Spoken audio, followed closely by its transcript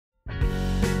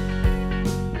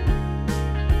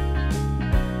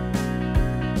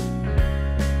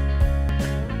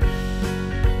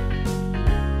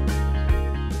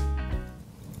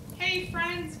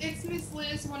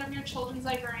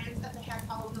Greetings, librarians at the Half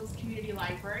Hollow Hills Community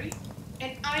Library.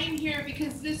 And I am here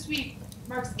because this week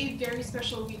marks a very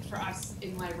special week for us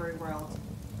in Library World.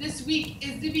 This week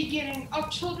is the beginning of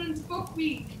Children's Book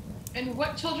Week. And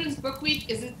what Children's Book Week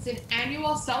is, it's an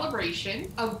annual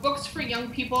celebration of books for young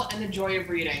people and the joy of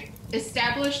reading.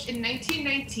 Established in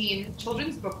 1919,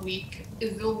 Children's Book Week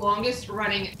is the longest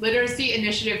running literacy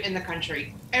initiative in the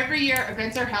country. Every year,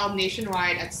 events are held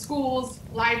nationwide at schools,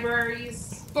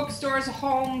 libraries, bookstores,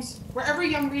 homes, wherever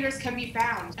young readers can be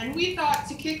found. And we thought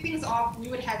to kick things off, we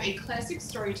would have a classic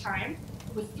story time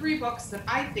with 3 books that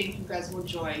I think you guys will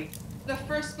enjoy. The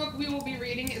first book we will be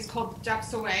reading is called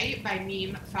Ducks Away by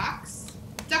Meme Fox.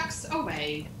 Ducks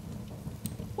Away.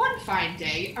 One fine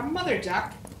day, a mother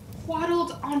duck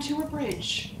waddled onto a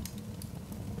bridge.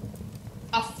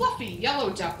 A fluffy yellow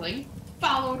duckling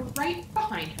followed right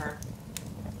behind her.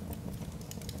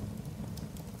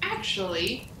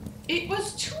 Actually, it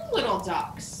was 2 little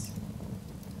ducks.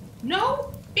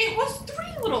 No, it was 3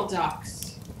 little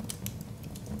ducks.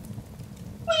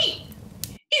 Wait,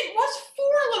 it was 4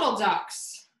 little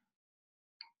ducks.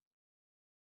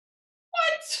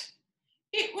 What?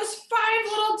 It was 5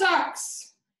 little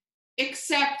ducks.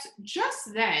 Except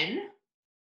just then,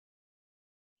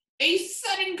 a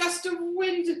sudden gust of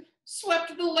wind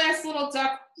swept the last little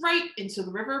duck right into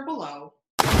the river below.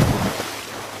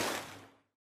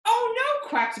 Oh no,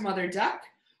 quacked Mother Duck.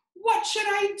 What should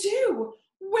I do?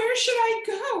 Where should I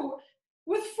go?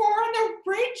 With 4 on the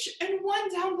bridge and 1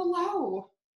 down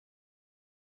below.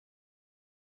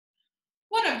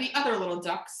 One of the other little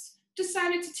ducks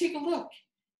decided to take a look,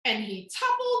 and he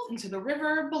toppled into the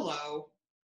river below.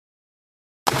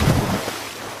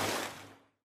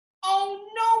 Oh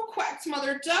no, quacked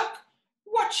Mother Duck.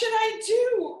 What should I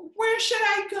do? Where should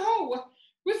I go?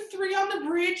 With 3 on the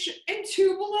bridge and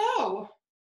 2 below.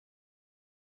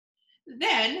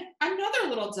 Then another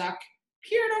little duck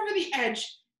peered over the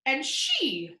edge, and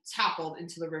she toppled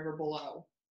into the river below.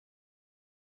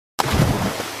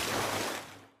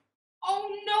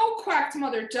 Oh no, quacked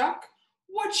Mother Duck.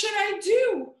 What should I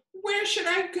do? Where should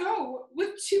I go?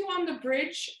 With 2 on the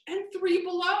bridge and 3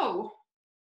 below.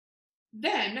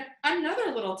 Then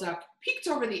another little duck peeked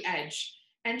over the edge,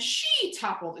 and she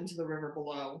toppled into the river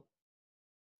below.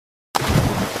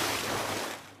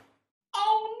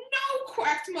 Oh no,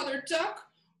 quacked Mother Duck.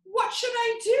 What should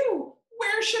I do?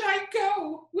 Where should I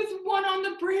go? With 1 on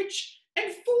the bridge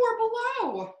and 4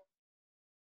 below.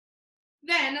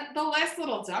 Then the last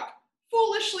little duck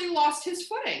foolishly lost his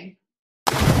footing,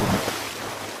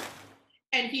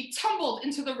 and he tumbled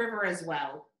into the river as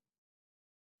well.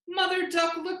 Mother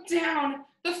Duck looked down.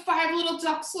 The 5 little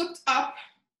ducks looked up.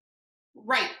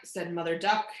 Right, said Mother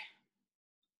Duck.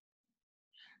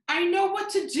 I know what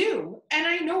to do, and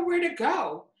I know where to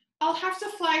go. I'll have to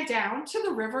fly down to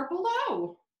the river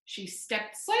below. She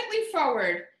stepped slightly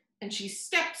forward, and she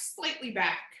stepped slightly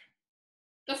back.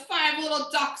 The 5 little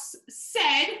ducks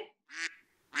said.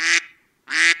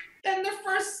 Then the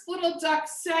first little duck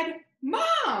said,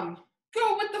 Mom,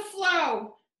 go with the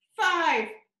flow. 5,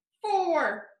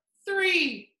 4,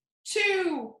 3,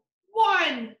 2,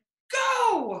 1,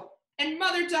 go! And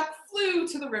Mother Duck flew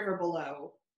to the river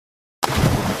below.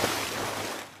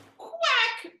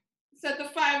 Quack, said the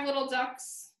 5 little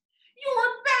ducks.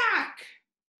 You're back!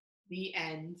 The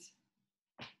end.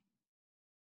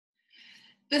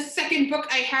 The second book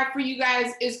I have for you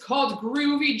guys is called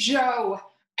Groovy Joe,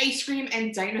 Ice Cream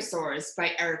and Dinosaurs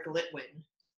by Eric Litwin.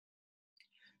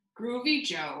 Groovy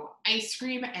Joe, Ice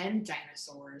Cream and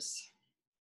Dinosaurs.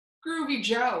 Groovy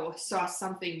Joe saw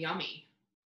something yummy.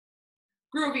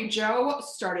 Groovy Joe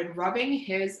started rubbing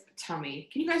his tummy.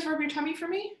 Can you guys rub your tummy for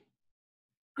me?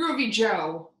 Groovy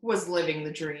Joe was living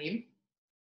the dream.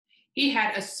 He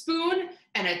had a spoon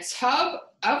and a tub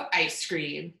of ice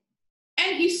cream,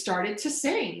 and he started to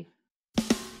sing.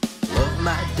 Love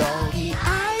my doggy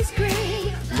ice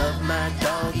cream. Love my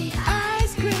doggy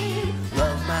ice cream.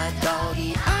 Love my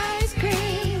doggy ice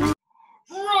cream.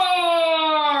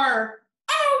 Roar!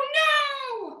 Oh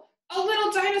no! A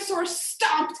little dinosaur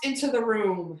stomped into the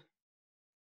room.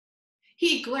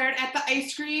 He glared at the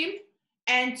ice cream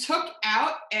and took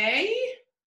out a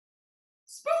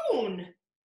spoon.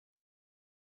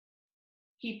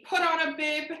 He put on a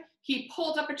bib. He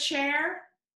pulled up a chair.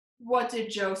 What did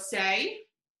Joe say?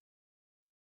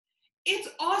 It's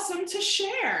awesome to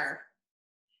share.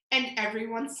 And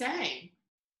everyone sang.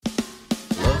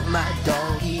 Love my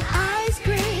doggy ice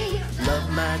cream. Love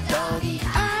my doggy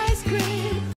ice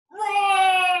cream.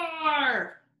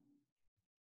 Roar!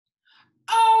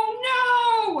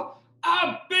 Oh no!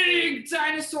 A big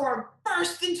dinosaur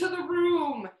burst into the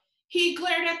room. He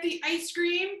glared at the ice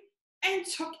cream and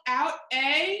took out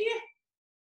a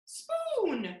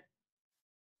Spoon!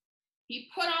 He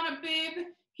put on a bib,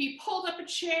 he pulled up a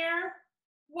chair.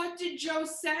 What did Joe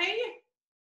say?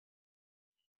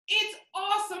 It's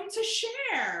awesome to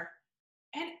share!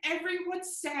 And everyone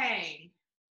sang.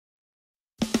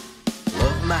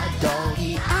 Love my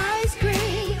doggy ice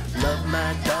cream. Love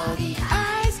my doggy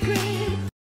ice cream.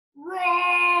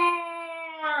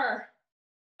 Roar!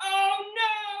 Oh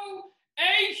no!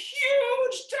 A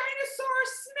huge dinosaur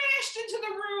smashed into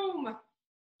the room!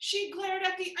 She glared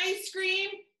at the ice cream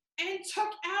and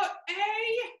took out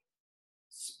a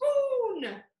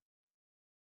spoon!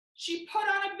 She put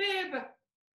on a bib.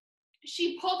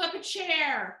 She pulled up a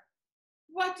chair.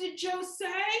 What did Joe say?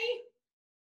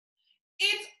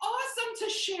 It's awesome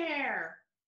to share!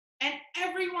 And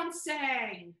everyone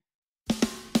sang.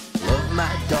 Love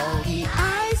my doggy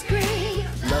ice cream.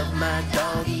 Love my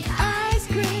doggy ice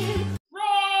cream.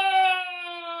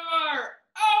 Roar!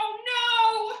 Oh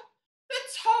no! The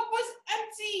tub was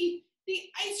empty. The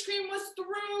ice cream was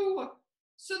through.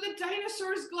 So the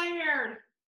dinosaurs glared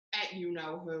at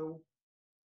you-know-who.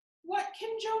 What can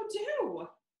Joe do?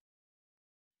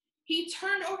 He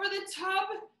turned over the tub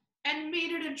and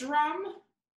made it a drum.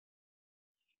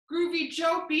 Groovy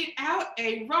Joe beat out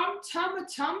a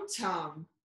rum-tum-a-tum-tum.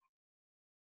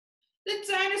 The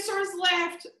dinosaurs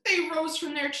laughed. They rose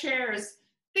from their chairs.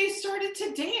 They started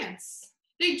to dance.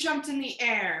 They jumped in the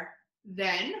air.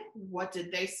 Then, what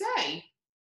did they say?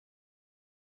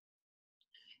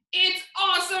 It's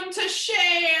awesome to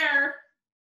share!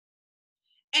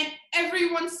 And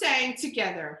everyone sang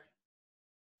together.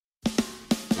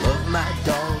 Love my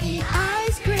doggy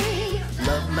ice cream.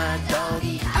 Love my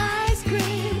doggy ice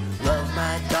cream. Love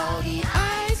my doggy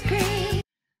ice cream.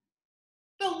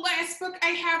 The last book I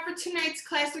have for tonight's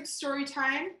classic story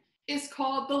time is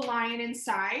called The Lion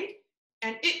Inside,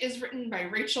 and it is written by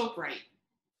Rachel Bright.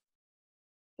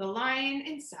 The Lion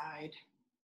Inside.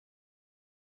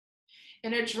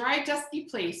 In a dry, dusty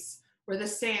place where the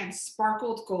sand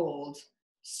sparkled gold,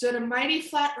 stood a mighty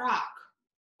flat rock,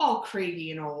 all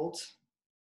craggy and old.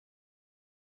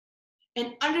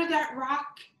 And under that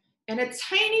rock, in a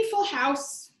tiny full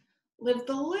house, lived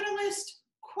the littlest,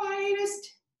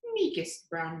 quietest, meekest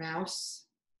brown mouse.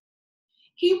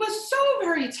 He was so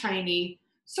very tiny,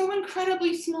 so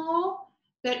incredibly small,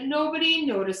 that nobody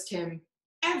noticed him,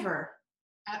 ever,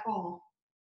 at all.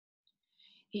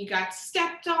 He got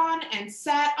stepped on and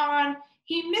sat on,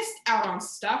 he missed out on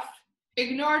stuff,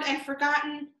 ignored and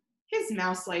forgotten, his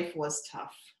mouse life was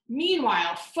tough.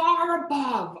 Meanwhile, far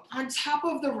above, on top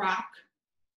of the rock,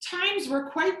 times were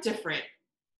quite different.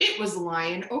 It was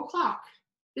Lion O'Clock.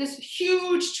 This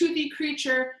huge, toothy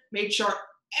creature made sure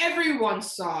everyone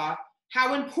saw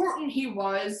how important he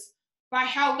was by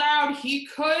how loud he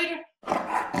could.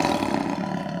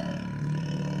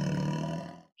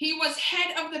 He was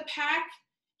head of the pack.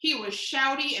 He was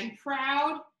shouty and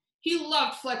proud. He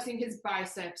loved flexing his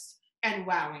biceps and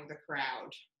wowing the crowd.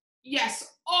 Yes,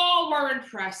 all were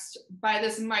impressed by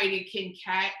this mighty King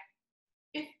Cat.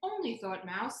 If only, thought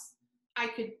Mouse, I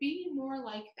could be more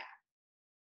like that.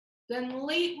 Then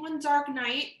late one dark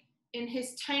night, in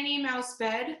his tiny mouse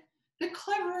bed, the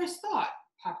cleverest thought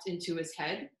popped into his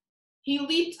head. He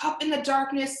leaped up in the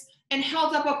darkness and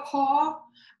held up a paw.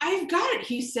 I've got it,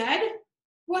 he said.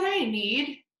 What I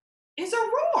need is a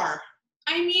roar.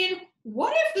 I mean,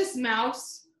 what if this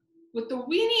mouse, with the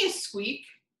weeniest squeak,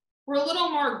 were a little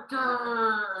more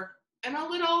grrr and a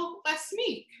little less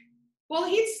meek? Well,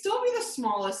 he'd still be the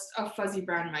smallest of fuzzy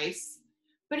brown mice,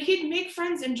 but he'd make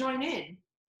friends and join in,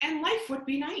 and life would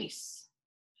be nice.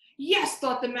 Yes,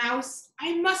 thought the mouse,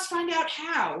 I must find out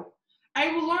how.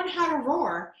 I will learn how to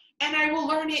roar, and I will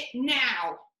learn it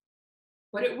now.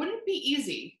 But it wouldn't be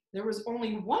easy. There was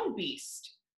only one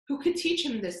beast who could teach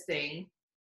him this thing,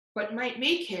 but might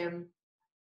make him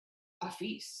a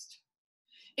feast.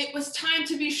 It was time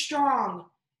to be strong,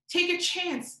 take a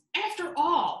chance. After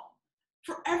all,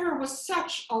 forever was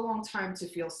such a long time to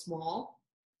feel small.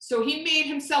 So he made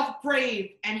himself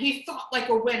brave, and he thought like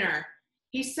a winner.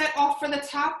 He set off for the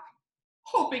top,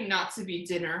 hoping not to be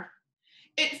dinner.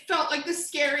 It felt like the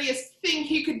scariest thing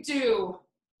he could do.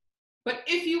 But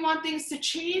if you want things to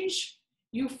change,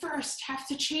 you first have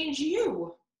to change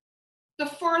you. The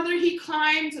farther he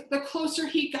climbed, the closer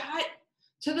he got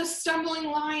to the stumbling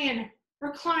lion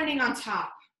reclining on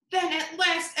top. Then at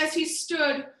last, as he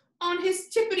stood on his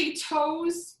tippity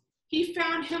toes, he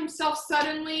found himself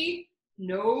suddenly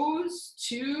nose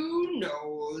to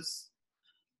nose.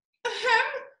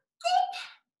 Ahem, gulp,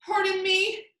 pardon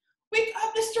me. Wake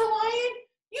up, Mr. Lion,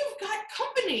 you've got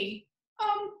company.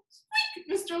 Squeak,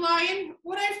 Mr. Lion,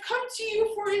 what I've come to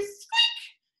you for is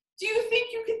squeak. Do you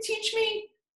think you could teach me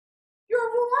your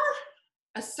roar?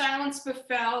 A silence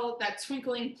befell that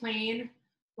twinkling plain.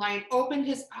 Lion opened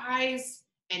his eyes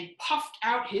and puffed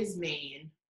out his mane.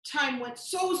 Time went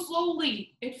so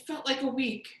slowly, it felt like a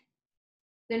week.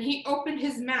 Then he opened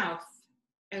his mouth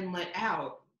and let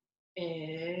out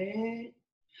a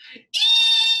eek!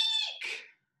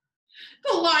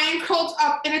 The lion curled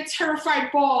up in a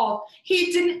terrified ball.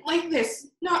 He didn't like this,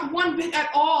 not one bit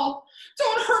at all.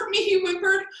 Don't hurt me, he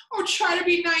whimpered. Oh, try to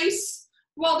be nice.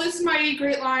 Well, this mighty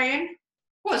great lion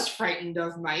was frightened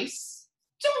of mice.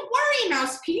 Don't worry,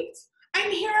 Mouse peeped.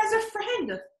 I'm here as a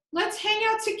friend. Let's hang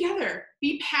out together,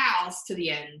 be pals to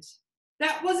the end.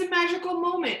 That was a magical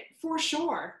moment, for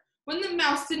sure, when the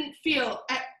mouse didn't feel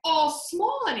at all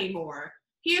small anymore.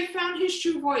 He had found his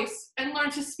true voice and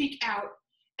learned to speak out.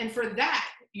 And for that,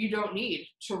 you don't need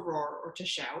to roar or to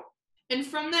shout. And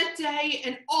from that day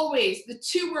and always, the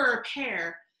two were a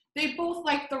pair. They both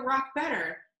liked the rock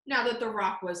better, now that the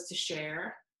rock was to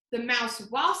share. The mouse,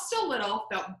 while still little,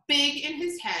 felt big in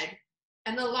his head.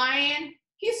 And the lion,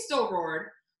 he still roared,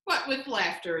 but with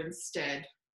laughter instead.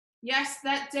 Yes,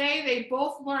 that day they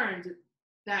both learned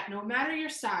that no matter your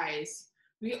size,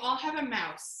 we all have a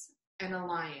mouse and a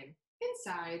lion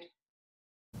inside.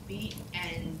 The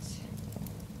end.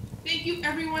 Thank you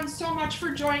everyone so much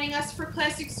for joining us for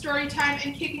Classic Storytime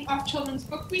and kicking off Children's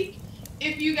Book Week.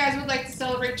 If you guys would like to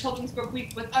celebrate Children's Book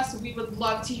Week with us, we would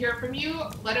love to hear from you.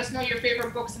 Let us know your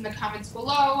favorite books in the comments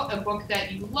below, a book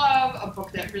that you love, a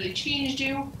book that really changed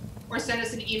you, or send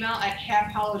us an email at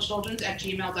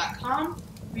halfhollowchildrens@gmail.com.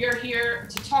 We are here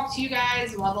to talk to you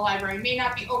guys. While the library may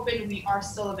not be open, we are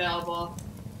still available,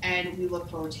 and we look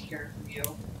forward to hearing from you.